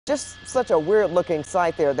Just such a weird looking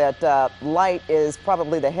sight there. That light is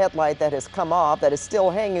probably the headlight that has come off, that is still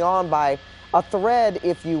hanging on by a thread,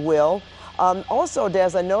 if you will. Also,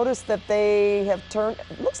 Des, I noticed that they have turned,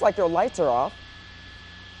 it looks like their lights are off.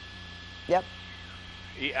 Yep.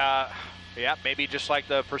 Yeah, maybe just like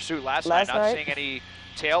the pursuit last Last night, not night? seeing any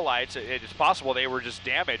tail lights. It's possible they were just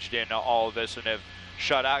damaged in all of this and have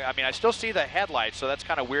shut out. I mean, I still see the headlights, so that's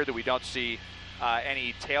kind of weird that we don't see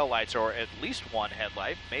any tail lights, or at least one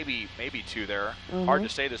headlight, maybe two there. Hard to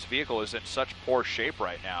say. This vehicle is in such poor shape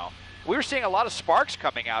right now. We were seeing a lot of sparks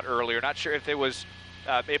coming out earlier. Not sure if it was,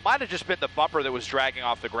 it might have just been the bumper that was dragging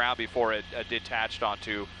off the ground before it detached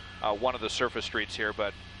onto one of the surface streets here.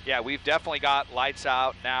 But yeah, we've definitely got lights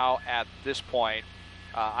out now at this point.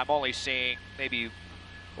 I'm only seeing maybe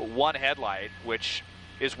one headlight, which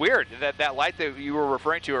is weird. That light that you were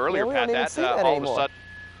referring to earlier, Yeah, we Pat, don't even see that all anymore. of a sudden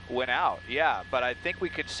went out. Yeah, but I think we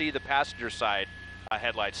could see the passenger side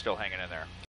headlights still hanging in there.